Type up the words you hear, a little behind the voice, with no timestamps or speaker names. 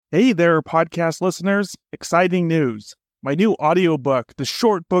Hey there, podcast listeners. Exciting news. My new audiobook, The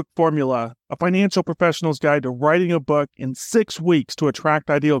Short Book Formula, A Financial Professional's Guide to Writing a Book in 6 Weeks to Attract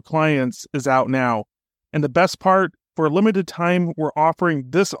Ideal Clients, is out now. And the best part, for a limited time, we're offering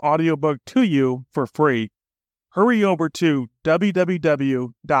this audiobook to you for free. Hurry over to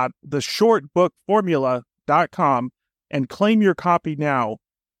www.theshortbookformula.com and claim your copy now.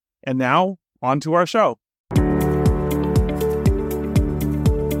 And now, on to our show.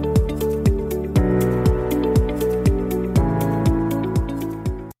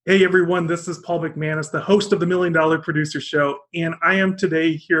 Hey everyone, this is Paul McManus, the host of the $1 Million Producer Show, and I am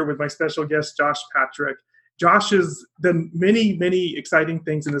today here with my special guest, Josh Patrick. Josh has done many, many exciting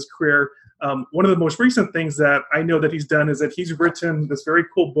things in his career. One of the most recent things that I know that he's done is that he's written this very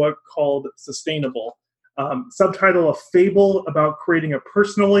cool book called Sustainable, subtitle A Fable About Creating a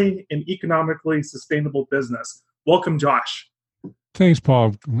Personally and Economically Sustainable Business. Welcome, Josh. Thanks,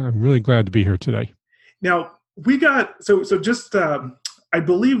 Paul. I'm really glad to be here today. Now, I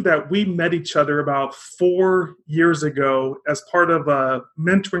believe that we met each other about 4 years ago as part of a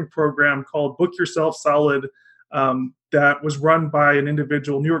mentoring program called Book Yourself Solid that was run by an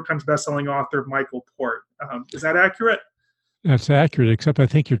individual, New York Times bestselling author Michael Port. Is that accurate? That's accurate, except I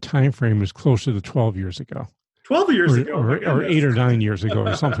think your time frame is closer to 12 years ago. 12 years ago? Or 8 or 9 years ago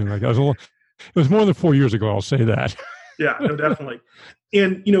or something like that. It was more than 4 years ago, I'll say that. Yeah, no, definitely.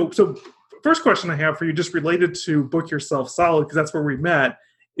 And, so first question I have for you, just related to Book Yourself Solid, because that's where we met,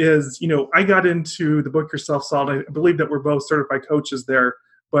 is, I got into the Book Yourself Solid. I believe that we're both certified coaches there,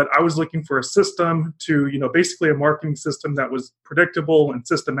 but I was looking for a system to, basically a marketing system that was predictable and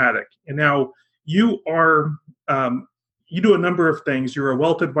systematic. And now you are, you do a number of things. You're a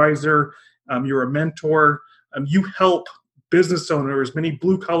wealth advisor. You're a mentor. You help business owners, many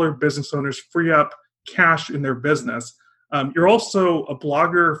blue-collar business owners, free up cash in their business. You're also a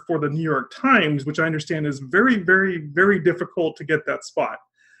blogger for the New York Times, which I understand is very, very, very difficult to get that spot.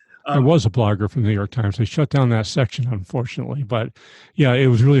 I was a blogger for the New York Times. They shut down that section, unfortunately. But yeah, it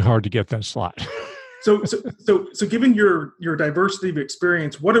was really hard to get that slot. So given your diversity of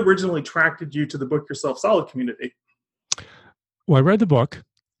experience, what originally attracted you to the Book Yourself Solid community? Well, I read the book,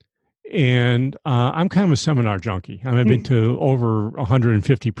 and I'm kind of a seminar junkie. I've been to over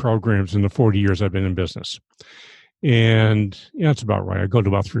 150 programs in the 40 years I've been in business. And that's about right. I go to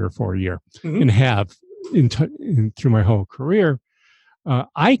about 3 or 4 a year, and have through my whole career.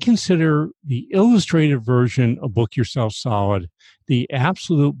 I consider the illustrated version of Book Yourself Solid the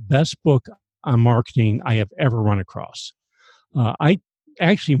absolute best book on marketing I have ever run across. I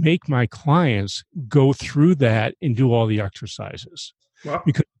actually make my clients go through that and do all the exercises. Wow.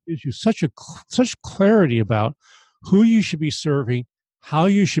 Because it gives you such clarity about who you should be serving, how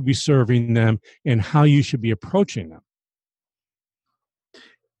you should be serving them, and how you should be approaching them.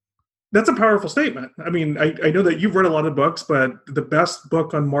 That's a powerful statement. I mean, I know that you've read a lot of books, but the best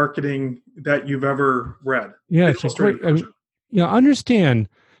book on marketing that you've ever read. Yeah, it's great. Understand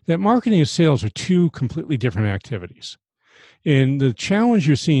that marketing and sales are two completely different activities. And the challenge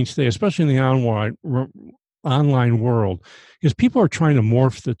you're seeing today, especially in the online world, is people are trying to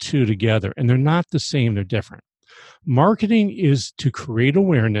morph the two together, and they're not the same, they're different. Marketing is to create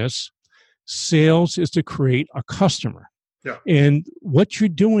awareness. Sales is to create a customer. Yeah. And what you're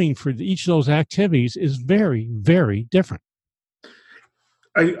doing for each of those activities is very, very different.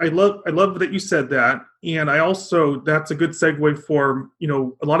 I love that you said that. And I also, that's a good segue for,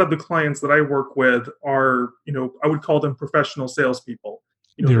 a lot of the clients that I work with are, I would call them professional salespeople.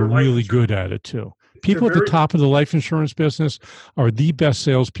 They're really good at it too. People at the top of the life insurance business are the best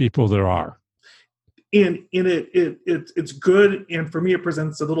salespeople there are. And it's good, and for me, it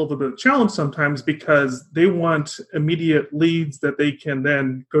presents a little bit of a challenge sometimes because they want immediate leads that they can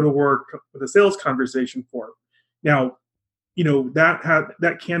then go to work with a sales conversation for. Now,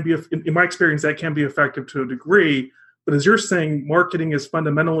 that can be, in my experience, that can be effective to a degree. But as you're saying, marketing is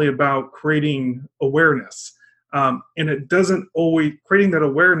fundamentally about creating awareness, and it doesn't always creating that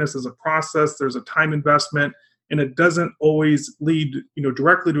awareness is a process. There's a time investment. And it doesn't always lead,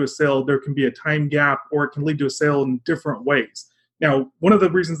 directly to a sale. There can be a time gap, or it can lead to a sale in different ways. Now, one of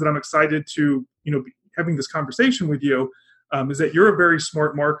the reasons that I'm excited to, be having this conversation with you is that you're a very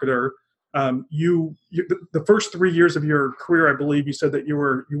smart marketer. The first 3 years of your career, I believe you said that you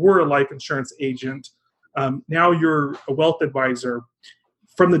were a life insurance agent. Now you're a wealth advisor.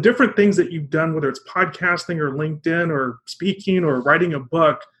 From the different things that you've done, whether it's podcasting or LinkedIn or speaking or writing a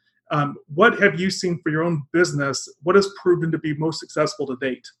book, what have you seen for your own business? What has proven to be most successful to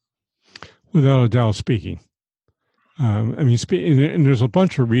date? Without a doubt, speaking. And there's a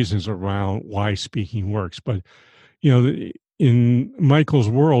bunch of reasons around why speaking works, but in Michael's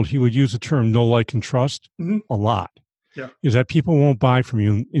world, he would use the term know, like, and trust a lot. Yeah. Is that people won't buy from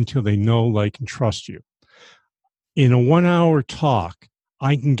you until they know, like, and trust you. In a 1 hour talk,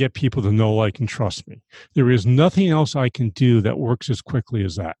 I can get people to know, like, and trust me. There is nothing else I can do that works as quickly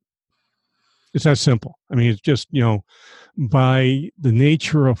as that. It's that simple. I mean, it's just, by the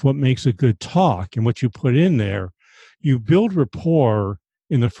nature of what makes a good talk and what you put in there, you build rapport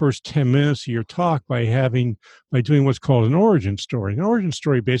in the first 10 minutes of your talk by doing what's called an origin story. An origin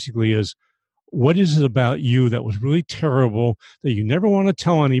story basically is, what is it about you that was really terrible that you never want to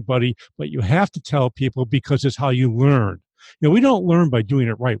tell anybody, but you have to tell people because it's how you learn. We don't learn by doing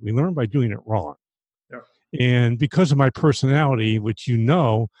it right. We learn by doing it wrong. Yeah. And because of my personality, which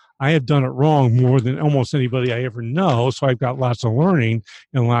I have done it wrong more than almost anybody I ever know. So I've got lots of learning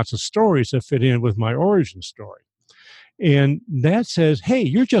and lots of stories that fit in with my origin story. And that says, hey,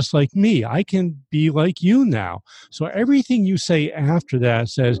 you're just like me. I can be like you now. So everything you say after that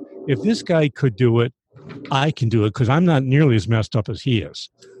says, if this guy could do it, I can do it because I'm not nearly as messed up as he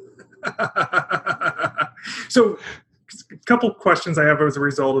is. So a couple questions I have as a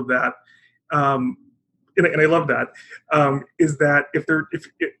result of that. And I love that, is that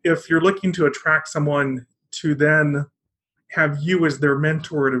if you're looking to attract someone to then have you as their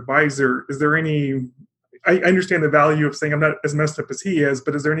mentor and advisor, is there any, I understand the value of saying I'm not as messed up as he is,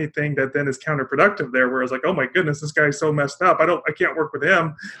 but is there anything that then is counterproductive there where it's like, oh my goodness, this guy's so messed up. I can't work with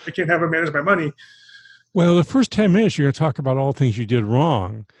him. I can't have him manage my money. Well, the first 10 minutes, you're going to talk about all things you did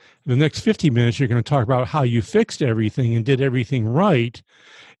wrong. The next 50 minutes, you're going to talk about how you fixed everything and did everything right.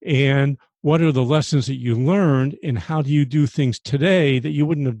 And what are the lessons that you learned and how do you do things today that you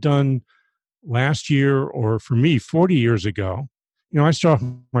wouldn't have done last year or, for me, 40 years ago? I start off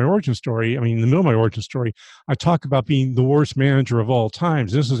my origin story. I mean, in the middle of my origin story, I talk about being the worst manager of all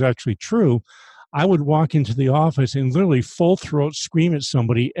times. This is actually true. I would walk into the office and literally full throat scream at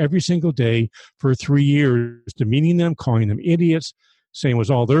somebody every single day for 3 years, demeaning them, calling them idiots, saying it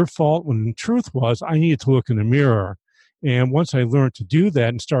was all their fault, when the truth was I needed to look in the mirror. And once I learned to do that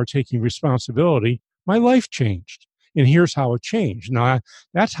and start taking responsibility, my life changed. And here's how it changed. Now,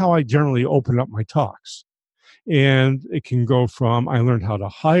 that's how I generally open up my talks. And it can go from, I learned how to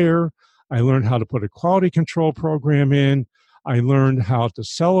hire, I learned how to put a quality control program in, I learned how to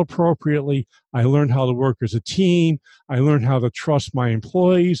sell appropriately, I learned how to work as a team, I learned how to trust my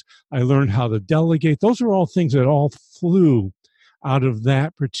employees, I learned how to delegate. Those are all things that all flew out of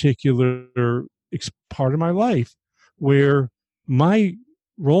that particular part of my life where my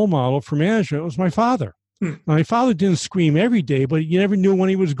role model for management was my father. My father didn't scream every day, but you never knew when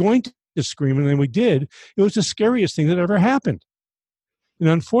he was going to scream, and then we did. It was the scariest thing that ever happened. And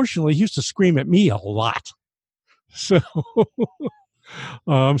unfortunately, he used to scream at me a lot. So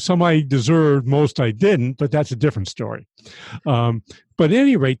some I deserved, most I didn't, but that's a different story. But at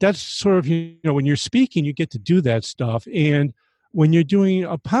any rate, that's sort of, when you're speaking, you get to do that stuff. And when you're doing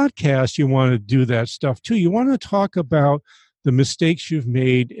a podcast, you want to do that stuff too. You want to talk about the mistakes you've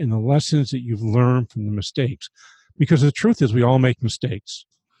made and the lessons that you've learned from the mistakes. Because the truth is we all make mistakes.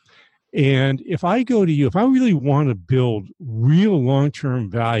 And if I go to you, if I really want to build real long-term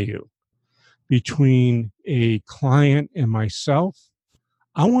value between a client and myself,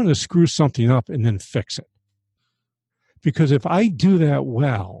 I want to screw something up and then fix it. Because if I do that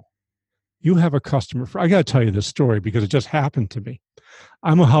well, you have a customer. I got to tell you this story because it just happened to me.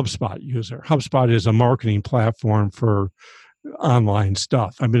 I'm a HubSpot user. HubSpot is a marketing platform for online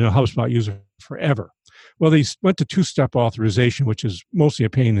stuff. I've been a HubSpot user forever. Well, they went to two-step authorization, which is mostly a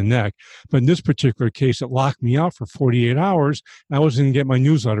pain in the neck. But in this particular case, it locked me out for 48 hours. And I wasn't going to get my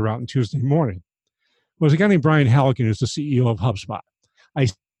newsletter out on Tuesday morning. Well, there's a guy named Brian Halligan, who's the CEO of HubSpot. I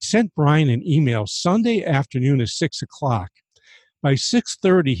sent Brian an email Sunday afternoon at 6 o'clock. By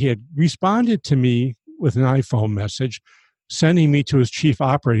 6:30, he had responded to me with an iPhone message, sending me to his chief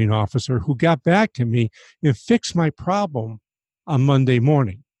operating officer, who got back to me and fixed my problem on Monday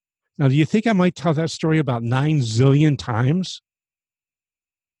morning. Now, do you think I might tell that story about 9 zillion times?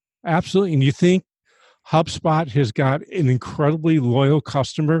 Absolutely. And you think HubSpot has got an incredibly loyal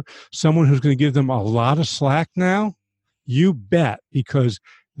customer, someone who's going to give them a lot of slack now? You bet, because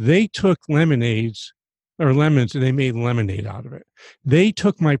they took lemons and they made lemonade out of it. They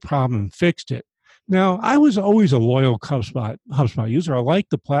took my problem and fixed it. Now, I was always a loyal HubSpot user. I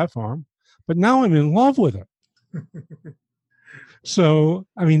liked the platform, but now I'm in love with it. So,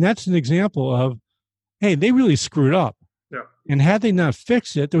 I mean, that's an example of, hey, they really screwed up. Yeah. And had they not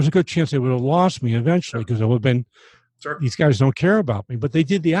fixed it, there was a good chance they would have lost me eventually because it would have been, these guys don't care about me. But they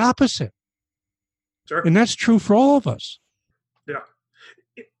did the opposite. Sure. And that's true for all of us. Yeah.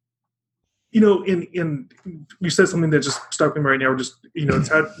 in you said something that just stuck with me right now. Just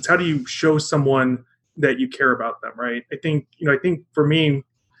it's how do you show someone that you care about them, right? I think for me,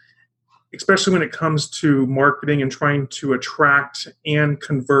 especially when it comes to marketing and trying to attract and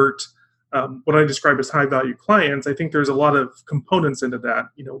convert what I describe as high value clients, I think there's a lot of components into that.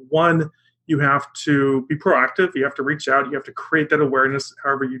 One, you have to be proactive. You have to reach out. You have to create that awareness.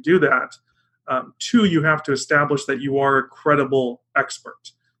 However you do that. Two, you have to establish that you are a credible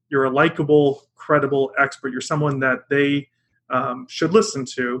expert. You're a likable, credible expert. You're someone that they should listen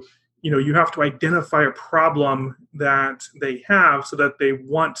to. You have to identify a problem that they have so that they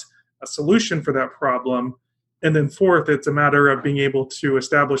want a solution for that problem. And then fourth, it's a matter of being able to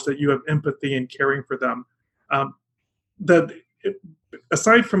establish that you have empathy and caring for them.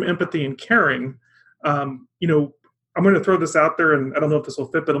 Aside from empathy and caring, I'm going to throw this out there, and I don't know if this will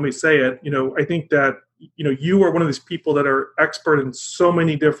fit, but let me say it. I think that, you are one of these people that are expert in so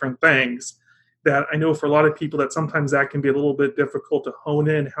many different things that I know for a lot of people that sometimes that can be a little bit difficult to hone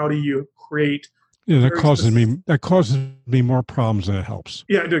in. How do you create? Yeah, that causes me more problems than it helps.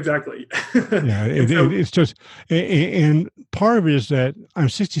 Yeah, exactly. Yeah, it's just, and part of it is that I'm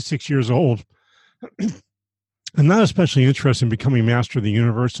 66 years old. I'm not especially interested in becoming master of the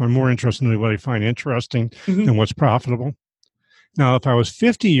universe. So I'm more interested in what I find interesting than what's profitable. Now, if I was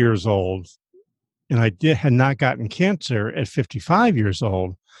 50 years old and I had not gotten cancer at 55 years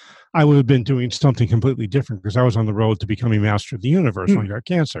old, I would have been doing something completely different because I was on the road to becoming master of the universe when I got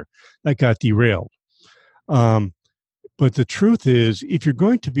cancer. That got derailed. But the truth is, if you're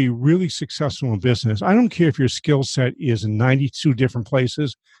going to be really successful in business, I don't care if your skill set is in 92 different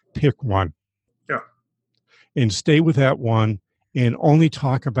places, pick one. Yeah. And stay with that one and only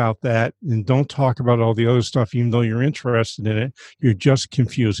talk about that and don't talk about all the other stuff, even though you're interested in it. You're just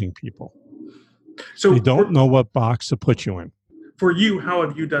confusing people. So they don't know what box to put you in. For you, how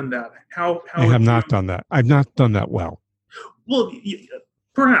have you done that? I have not done that. I've not done that well. Well,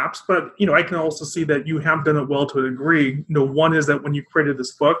 perhaps, but I can also see that you have done it well to a degree. One is that when you created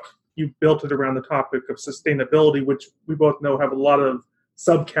this book, you built it around the topic of sustainability, which we both know have a lot of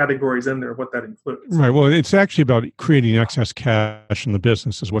subcategories in there, what that includes. Right. Well, it's actually about creating excess cash in the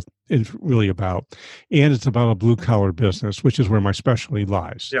business is what it's really about. And it's about a blue-collar business, which is where my specialty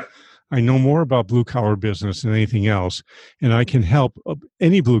lies. Yeah. I know more about blue-collar business than anything else, and I can help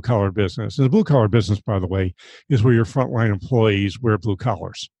any blue-collar business. And the blue-collar business, by the way, is where your frontline employees wear blue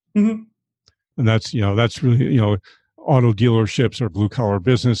collars. Mm-hmm. And that's really, auto dealerships are blue-collar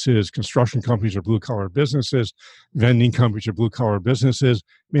businesses, construction companies are blue-collar businesses, vending companies are blue-collar businesses,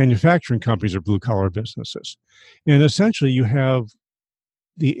 manufacturing companies are blue-collar businesses. And essentially, you have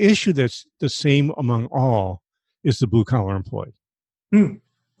the issue that's the same among all is the blue-collar employee.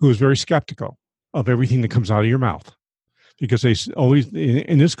 Who is very skeptical of everything that comes out of your mouth, because they always,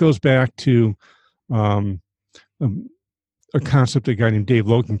 and this goes back to a concept a guy named Dave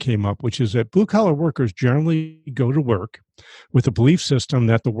Logan came up, which is that blue-collar workers generally go to work with a belief system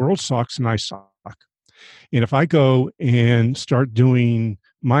that the world sucks and I suck. And if I go and start doing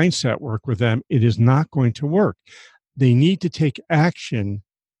mindset work with them, it is not going to work. They need to take action,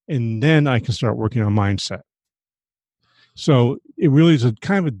 and then I can start working on mindset. So it really is a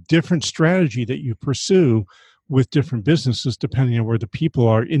kind of a different strategy that you pursue with different businesses, depending on where the people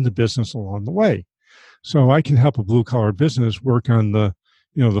are in the business along the way. So I can help a blue-collar business work on the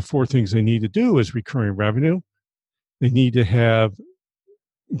four things they need to do is recurring revenue. They need to have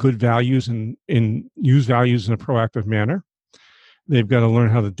good values and use values in a proactive manner. They've got to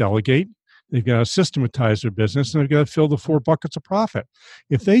learn how to delegate. They've got to systematize their business, and they've got to fill the 4 buckets of profit.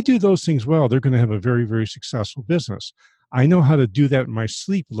 If they do those things well, they're going to have a very, very successful business. I know how to do that in my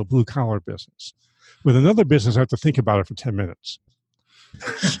sleep with a blue-collar business. With another business, I have to think about it for 10 minutes.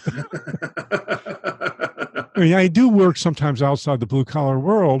 I do work sometimes outside the blue-collar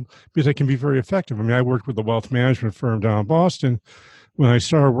world because I can be very effective. I worked with a wealth management firm down in Boston. When I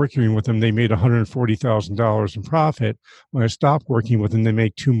started working with them, they made $140,000 in profit. When I stopped working with them, they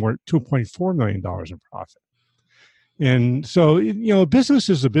made $2.4 million in profit. And so, a business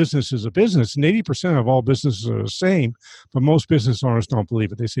is a business is a business. And 80% of all businesses are the same, but most business owners don't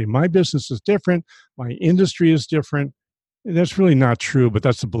believe it. They say, my business is different, my industry is different. And that's really not true, but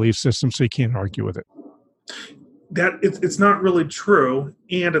that's the belief system, so you can't argue with it. That it's not really true.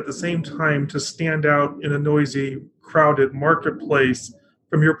 And at the same time, to stand out in a noisy, crowded marketplace,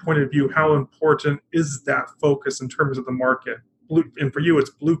 from your point of view, how important is that focus in terms of the market? And for you,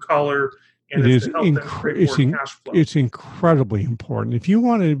 it's blue collar, and it's to help them create more cash flow. It's incredibly important. If you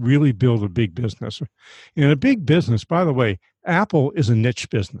want to really build a big business, and a big business, by the way, Apple is a niche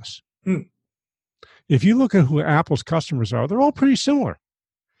business. If you look at who Apple's customers are, they're all pretty similar.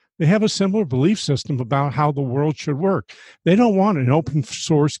 They have a similar belief system about how the world should work. They don't want an open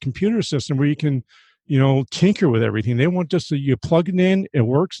source computer system where you can, tinker with everything. They want just that you plug it in, it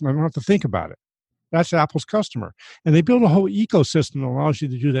works, and I don't have to think about it. That's Apple's customer. And they build a whole ecosystem that allows you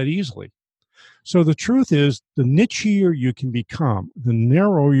to do that easily. So the truth is, the nichier you can become, the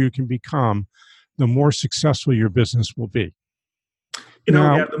narrower you can become, the more successful your business will be.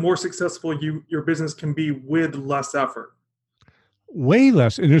 The more successful your business can be with less effort. Way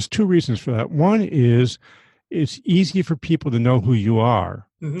less. And there's two reasons for that. One is it's easy for people to know who you are.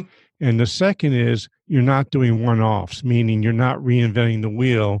 Mm-hmm. And the second is you're not doing one-offs, meaning you're not reinventing the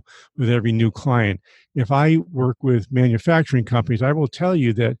wheel with every new client. If I work with manufacturing companies, I will tell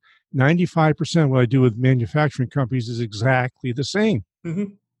you that 95% of what I do with manufacturing companies is exactly the same.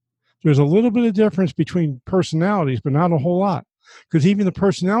 Mm-hmm. There's a little bit of difference between personalities, but not a whole lot, because even the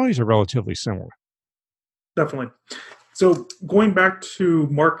personalities are relatively similar. Definitely. So going back to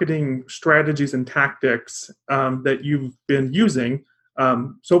marketing strategies and tactics that you've been using,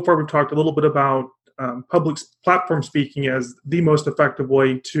 so far we've talked a little bit about public platform speaking as the most effective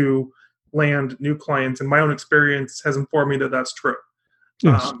way to land new clients. And my own experience has informed me that that's true.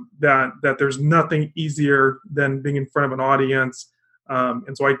 Yes. That there's nothing easier than being in front of an audience.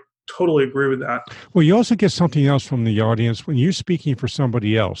 And so I totally agree with that. Well, you also get something else from the audience. When you're speaking for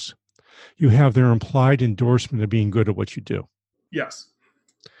somebody else, you have their implied endorsement of being good at what you do. Yes.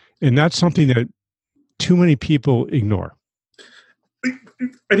 And that's something that too many people ignore.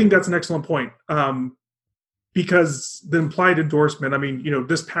 I think that's an excellent point. Because the implied endorsement,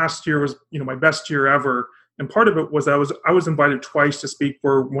 this past year was, my best year ever. And part of it was I was invited twice to speak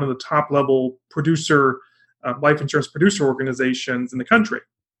for one of the top level life insurance producer organizations in the country.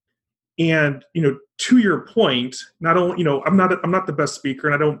 And, to your point, not only, I'm not the best speaker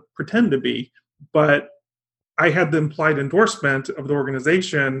and I don't pretend to be, but I had the implied endorsement of the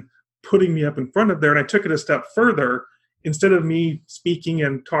organization putting me up in front of there. And I took it a step further. Instead of me speaking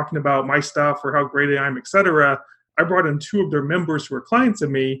and talking about my stuff or how great I am, et cetera, I brought in two of their members who are clients of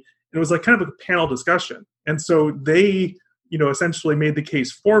me. And it was like kind of a panel discussion. And so they, essentially made the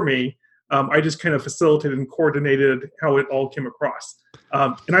case for me. I just kind of facilitated and coordinated how it all came across.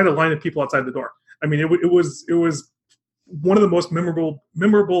 And I had a line of people outside the door. It was one of the most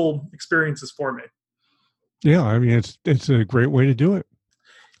memorable experiences for me. Yeah, it's a great way to do it.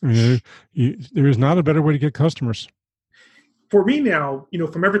 There is not a better way to get customers. For me now,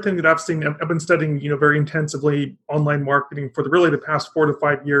 from everything that I've seen, I've been studying, very intensively online marketing for the past 4 to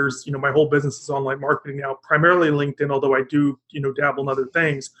 5 years. My whole business is online marketing now, primarily LinkedIn, although I do, dabble in other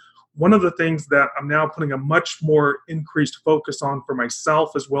things. One of the things that I'm now putting a much more increased focus on for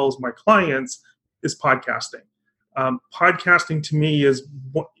myself as well as my clients is podcasting. Podcasting to me is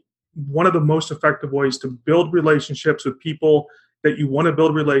one of the most effective ways to build relationships with people that you want to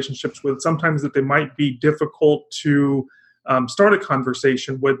build relationships with, sometimes that they might be difficult to start a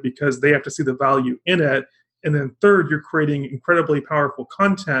conversation with because they have to see the value in it. And then third, you're creating incredibly powerful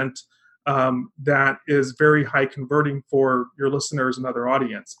content that is very high converting for your listeners and other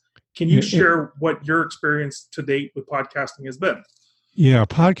audience. Can you share what your experience to date with podcasting has been? Yeah,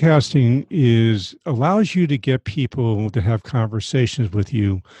 podcasting allows you to get people to have conversations with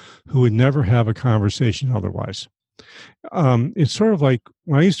you who would never have a conversation otherwise. It's sort of like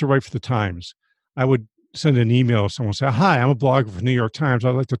when I used to write for the Times, I would send an email to someone, say, "Hi, I'm a blogger for the New York Times.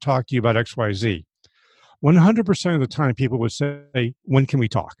 I'd like to talk to you about XYZ." 100% of the time, people would say, "When can we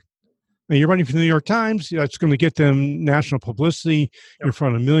talk?" Now, you're writing for the New York Times. That's going to get them national publicity in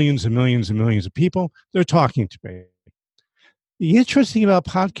front of millions and millions and millions of people. They're talking to me. The interesting about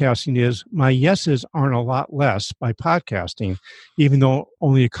podcasting is my yeses aren't a lot less by podcasting, even though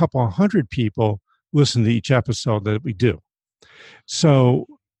only a couple of hundred people listen to each episode that we do. So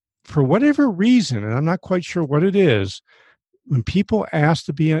for whatever reason, and I'm not quite sure what it is, when people ask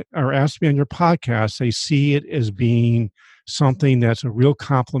to be on your podcast, they see it as being something that's a real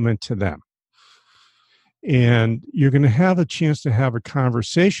compliment to them. And you're going to have a chance to have a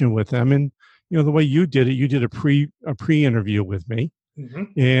conversation with them. And, the way you did it, you did a pre-interview with me.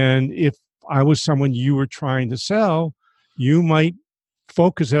 Mm-hmm. And if I was someone you were trying to sell, you might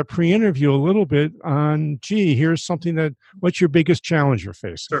focus that pre-interview a little bit on, here's something what's your biggest challenge you're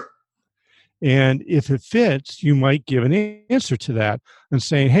facing? Sure. And if it fits, you might give an answer to that and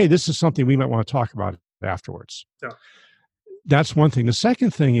saying, hey, this is something we might want to talk about afterwards. Yeah. That's one thing. The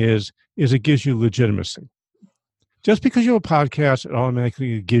second thing is it gives you legitimacy. Just because you have a podcast, it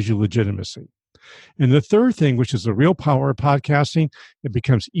automatically gives you legitimacy. And the third thing, which is the real power of podcasting, it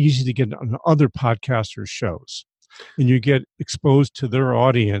becomes easy to get on other podcasters' shows. And you get exposed to their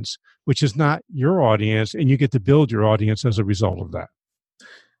audience, which is not your audience, and you get to build your audience as a result of that.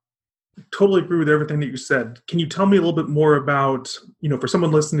 totally agree with everything that you said. Can you tell me a little bit more about, for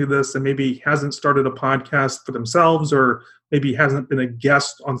someone listening to this and maybe hasn't started a podcast for themselves or maybe hasn't been a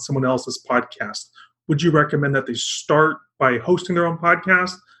guest on someone else's podcast? Would you recommend that they start by hosting their own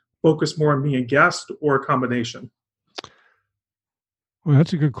podcast, focus more on being a guest, or a combination? Well,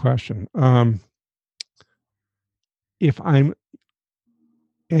 that's a good question. If I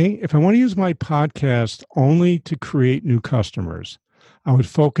want to use my podcast only to create new customers, I would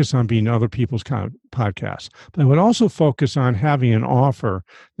focus on being other people's podcasts. But I would also focus on having an offer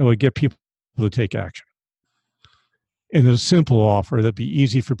that would get people to take action. And a simple offer that'd be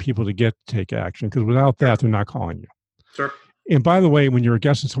easy for people to get to take action, because without that, they're not calling you. Sure. And by the way, when you're a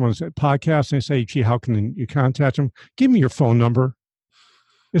guest on someone's podcast and they say, gee, how can you contact them? Give me your phone number.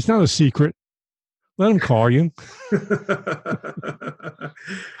 It's not a secret. Let them call you.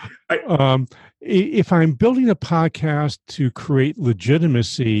 If I'm building a podcast to create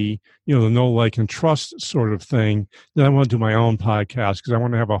legitimacy, the know, like, and trust sort of thing, then I want to do my own podcast because I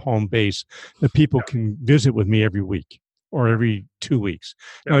want to have a home base that people can visit with me every week or every 2 weeks.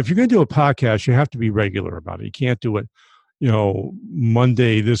 Now, if you're going to do a podcast, you have to be regular about it. You can't do it,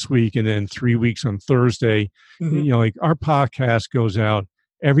 Monday this week and then 3 weeks on Thursday. Mm-hmm. Like our podcast goes out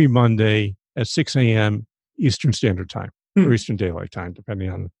every Monday at 6 a.m. Eastern Standard Time or Eastern Daylight Time, depending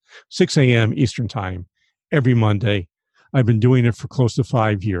on 6 a.m. Eastern Time every Monday. I've been doing it for close to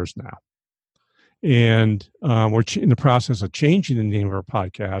 5 years now. And we're in the process of changing the name of our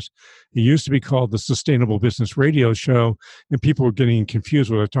podcast. It used to be called the Sustainable Business Radio Show, and people were getting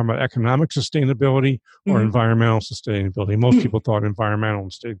confused whether they're talking about economic sustainability or environmental sustainability. Most people thought environmental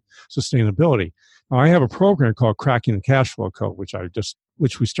sustainability. Now, I have a program called Cracking the Cash Flow Code,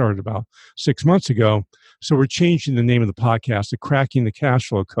 which we started about 6 months ago. So we're changing the name of the podcast to Cracking the Cash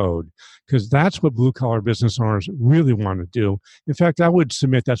Flow Code, because that's what blue-collar business owners really want to do. In fact, I would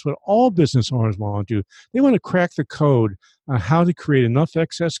submit that's what all business owners want to do. They want to crack the code on how to create enough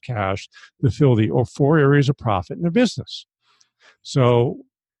excess cash to fill the 4 areas of profit in their business. So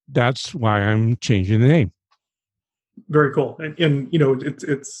that's why I'm changing the name. Very cool. And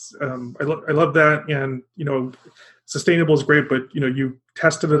it's I love that. And, sustainable is great, but, you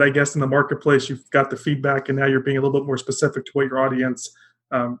tested it, I guess, in the marketplace, you've got the feedback, and now you're being a little bit more specific to what your audience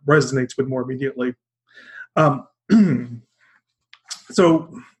resonates with more immediately. So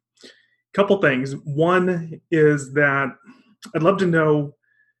a couple things. One is that I'd love to know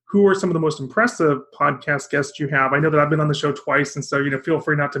who are some of the most impressive podcast guests you have. I know that I've been on the show twice, and so, feel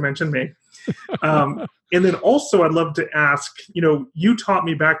free not to mention me. And then also I'd love to ask, you taught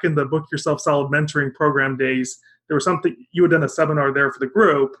me back in the Book Yourself Solid mentoring program days, there was something, you had done a seminar there for the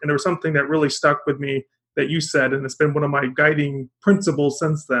group, and there was something that really stuck with me that you said, and it's been one of my guiding principles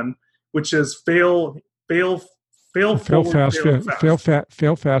since then, which is fail fast, fail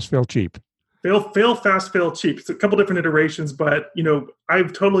cheap. Fail fast, fail cheap. It's a couple different iterations, but,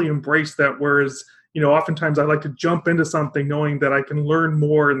 I've totally embraced that. Whereas, oftentimes I like to jump into something knowing that I can learn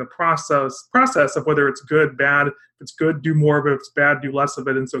more in the process of whether it's good, bad. If it's good, do more of it. If it's bad, do less of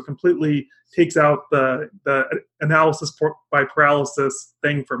it. And so it completely takes out the analysis by paralysis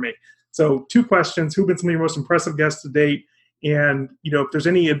thing for me. So 2 questions. Who've been some of your most impressive guests to date? And, if there's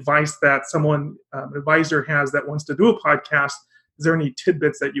any advice that someone, advisor has that wants to do a podcast, is there any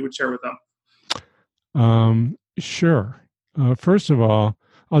tidbits that you would share with them? Sure. First of all,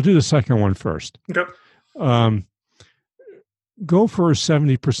 I'll do the second one first. Okay. Go for a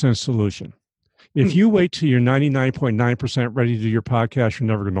 70% solution. If you wait till you're 99.9% ready to do your podcast, you're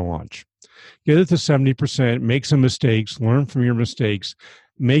never going to launch. Get it to 70%, make some mistakes, learn from your mistakes,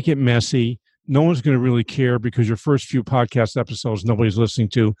 make it messy. No one's going to really care because your first few podcast episodes nobody's listening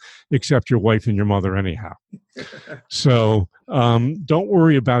to except your wife and your mother anyhow. So don't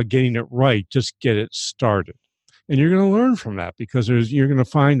worry about getting it right. Just get it started. And you're going to learn from that because you're going to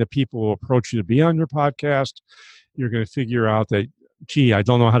find that people will approach you to be on your podcast. You're going to figure out that, gee, I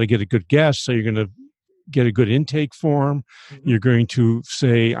don't know how to get a good guest. So you're going to get a good intake form. Mm-hmm. You're going to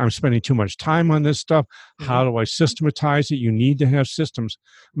say, I'm spending too much time on this stuff. Mm-hmm. How do I systematize it? You need to have systems.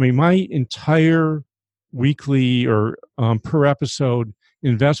 I mean, my entire weekly or per episode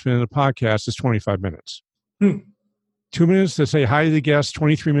investment in a podcast is 25 minutes. 2 minutes to say hi to the guest,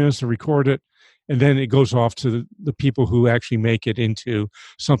 23 minutes to record it. And then it goes off to the people who actually make it into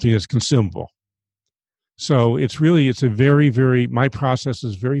something that's consumable. So it's a very, very, my process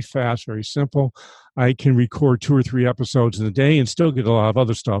is very fast, very simple. I can record 2 or 3 episodes in a day and still get a lot of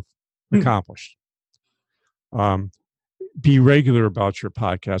other stuff accomplished. Be regular about your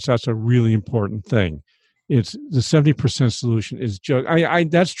podcast. That's a really important thing. It's the 70% solution is just,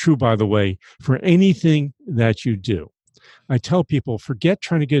 that's true, by the way, for anything that you do. I tell people, forget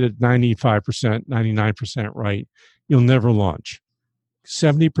trying to get it 95%, 99% right. You'll never launch.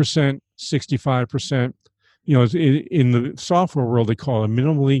 70%, 65%, in the software world, they call it a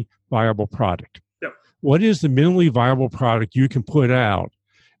minimally viable product. Yep. What is the minimally viable product you can put out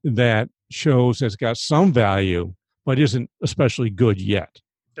that shows it's got some value, but isn't especially good yet?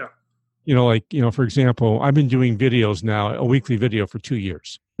 Yeah. For example, I've been doing videos now, a weekly video for 2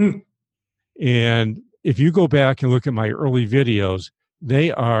 years. And if you go back and look at my early videos,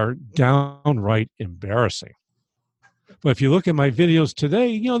 they are downright embarrassing. But if you look at my videos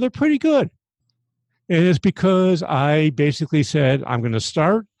today, they're pretty good. And it's because I basically said, I'm going to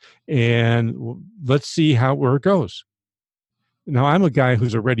start and let's see where it goes. Now, I'm a guy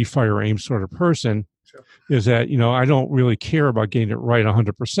who's a ready, fire, aim sort of person. Sure. Is that, I don't really care about getting it right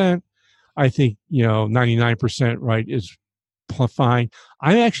 100%. I think, 99% right is fine.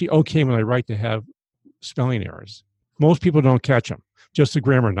 I'm actually okay when I write to have spelling errors. Most people don't catch them. Just the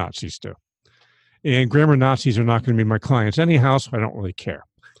grammar Nazis do. And grammar Nazis are not going to be my clients anyhow, so I don't really care.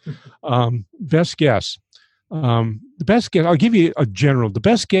 Best guess. The best guess, I'll give you the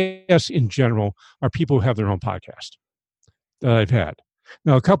best guess in general are people who have their own podcast that I've had.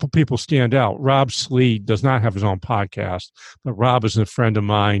 Now, a couple people stand out. Rob Sleed does not have his own podcast, but Rob is a friend of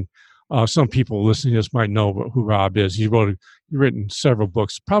mine. Some people listening to this might know who Rob is. He's written several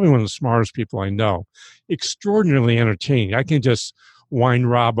books, probably one of the smartest people I know. Extraordinarily entertaining. I can just wind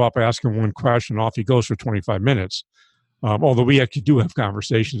Rob up, ask him one question, off he goes for 25 minutes. Although we actually do have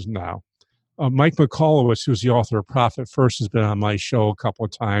conversations now. Mike McColowitz, who's the author of Profit First, has been on my show a couple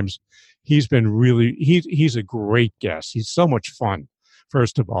of times. He's been he's a great guest. He's so much fun,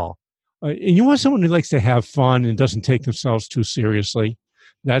 first of all. And you want someone who likes to have fun and doesn't take themselves too seriously.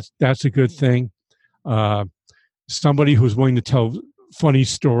 That's a good thing. Somebody who's willing to tell funny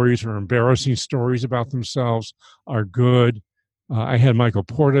stories or embarrassing stories about themselves are good. I had Michael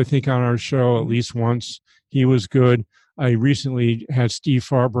Porter, I think, on our show at least once. He was good. I recently had Steve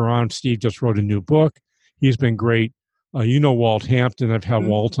Farber on. Steve just wrote a new book. He's been great. Walt Hampton. I've had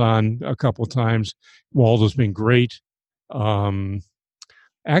Walt on a couple of times. Walt has been great. Actually,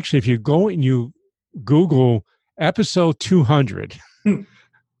 if you go and you Google episode 200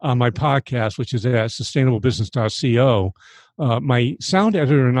 on my podcast, which is at sustainablebusiness.co, my sound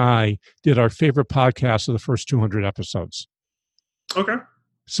editor and I did our favorite podcast of the first 200 episodes. Okay.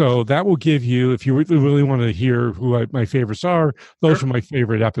 So that will give you, if you really want to hear who my favorites are, those Sure. are my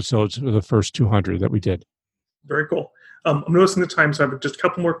favorite episodes of the first 200 that we did. Very cool. I'm noticing the time, so I have just a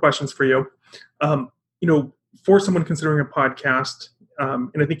couple more questions for you. For someone considering a podcast,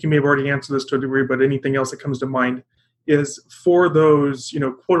 and I think you may have already answered this to a degree, but anything else that comes to mind is for those,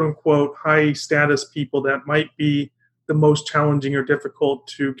 quote unquote, high status people that might be the most challenging or difficult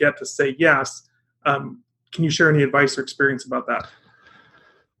to get to say yes. Can you share any advice or experience about that?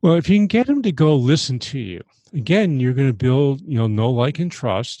 Well, if you can get them to go listen to you, again, you're going to build, know, like, and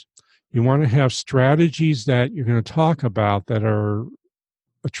trust. You want to have strategies that you're going to talk about that are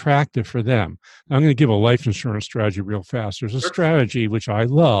attractive for them. Now, I'm going to give a life insurance strategy real fast. There's a strategy which I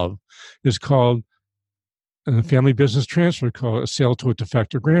love. It's called, in the family business transfer, called a sale to a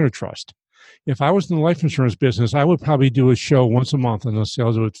defector grantor trust. If I was in the life insurance business, I would probably do a show once a month on the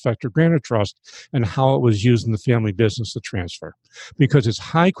sale to a defector grantor trust and how it was used in the family business to transfer, because it's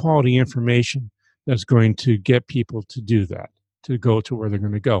high quality information that's going to get people to do that, to go to where they're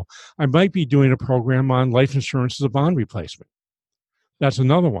going to go. I might be doing a program on life insurance as a bond replacement. That's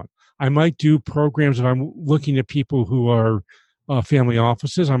another one. I might do programs if I'm looking at people who are family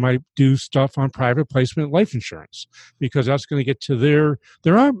offices. I might do stuff on private placement life insurance, because that's going to get to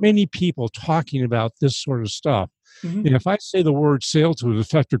there aren't many people talking about this sort of stuff. Mm-hmm. And if I say the word sale to a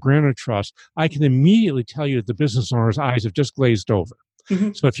defector grantor trust, I can immediately tell you that the business owner's eyes have just glazed over.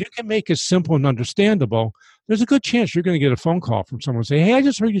 Mm-hmm. So if you can make it simple and understandable, there's a good chance you're going to get a phone call from someone saying, hey, I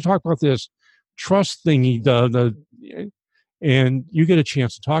just heard you talk about this trust thingy, and you get a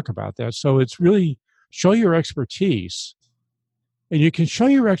chance to talk about that. So it's really show your expertise. And you can show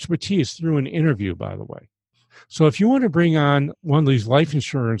your expertise through an interview, by the way. So if you want to bring on one of these life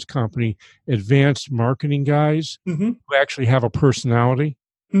insurance company advanced marketing guys who actually have a personality,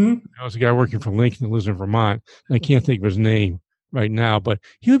 there's a guy working for Lincoln that lives in Vermont, and I can't think of his name right now, but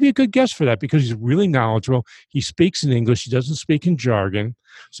he would be a good guest for that because he's really knowledgeable. He speaks in English. He doesn't speak in jargon.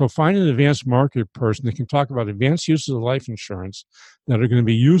 So find an advanced market person that can talk about advanced uses of life insurance that are going to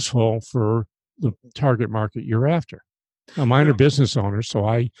be useful for the target market you're after. Now, mine are business owners, so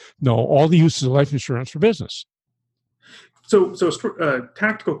I know all the uses of life insurance for business. So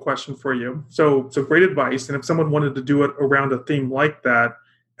tactical question for you. So great advice. And if someone wanted to do it around a theme like that,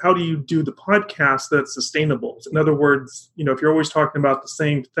 how do you do the podcast that's sustainable? In other words, if you're always talking about the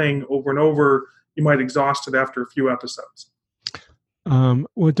same thing over and over, you might exhaust it after a few episodes.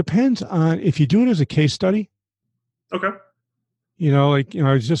 Well, it depends on if you do it as a case study. Okay.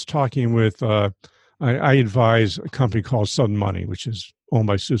 I was just talking with, I advise a company called Sudden Money, which is owned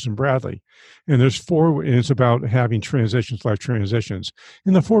by Susan Bradley. And there's and it's about having transitions, life transitions.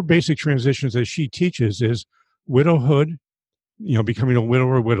 And the 4 basic transitions that she teaches is widowhood, becoming a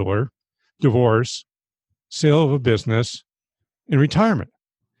widower or widower, divorce, sale of a business, and retirement.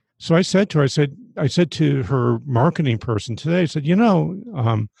 So I said to her, I said to her marketing person today, I said,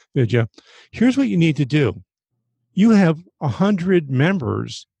 Vidya, here's what you need to do. You have 100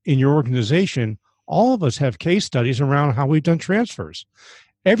 members in your organization. All of us have case studies around how we've done transfers.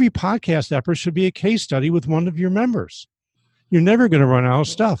 Every podcast episode should be a case study with one of your members. You're never going to run out of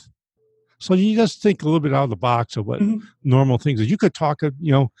stuff. So you just think a little bit out of the box of what normal things are. You could talk, if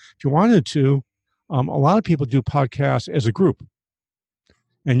you wanted to, a lot of people do podcasts as a group.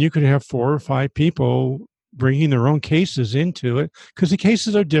 And you could have 4 or 5 people bringing their own cases into it because the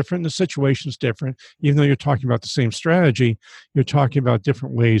cases are different, the situation's different. Even though you're talking about the same strategy, you're talking about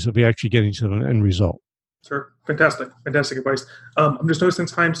different ways of actually getting to an end result. Sure. Fantastic advice. I'm just noticing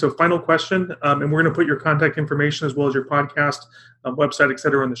time. So final question, and we're going to put your contact information as well as your podcast, website, et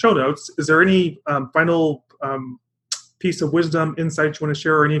cetera, in the show notes. Is there any final piece of wisdom, insight you want to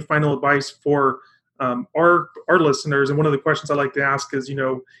share, or any final advice for our listeners? And one of the questions I like to ask is,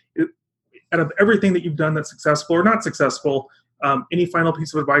 out of everything that you've done that's successful or not successful, any final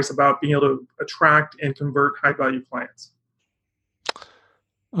piece of advice about being able to attract and convert high-value clients?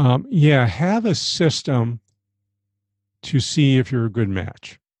 Have a system to see if you're a good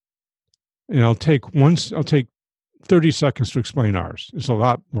match. And I'll take 30 seconds to explain ours. It's a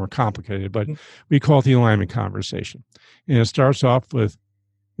lot more complicated, but we call it the alignment conversation. And it starts off with,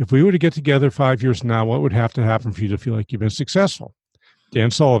 if we were to get together 5 years from now, what would have to happen for you to feel like you've been successful? Dan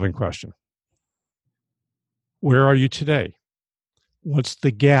Sullivan question. Where are you today? What's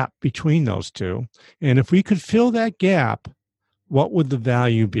the gap between those two? And if we could fill that gap, what would the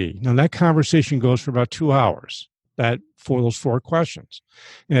value be? Now, that conversation goes for about 2 hours, for those 4 questions.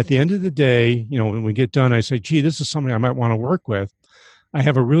 And at the end of the day, when we get done, I say, gee, this is something I might want to work with. I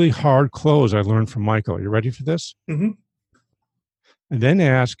have a really hard close I learned from Michael. Are you ready for this? Mm-hmm. And then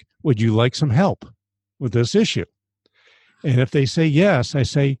ask, would you like some help with this issue? And if they say yes, I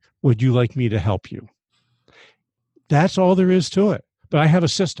say, would you like me to help you? That's all there is to it. But I have a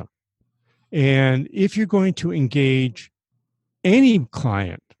system. And if you're going to engage any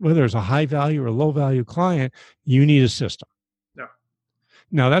client, whether it's a high value or low value client, you need a system. Yeah.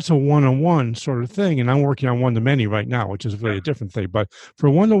 Now, that's a one-on-one sort of thing. And I'm working on one-to-many right now, which is really a different thing. But for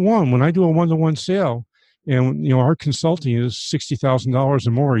one-to-one, when I do a one-to-one sale, and our consulting is $60,000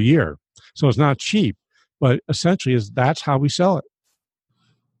 or more a year. So it's not cheap, but essentially that's how we sell it.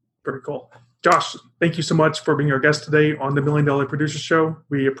 Very cool. Josh, thank you so much for being our guest today on the $1 Million Producer Show.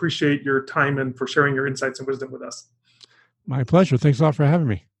 We appreciate your time and for sharing your insights and wisdom with us. My pleasure. Thanks a lot for having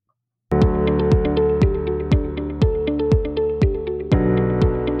me.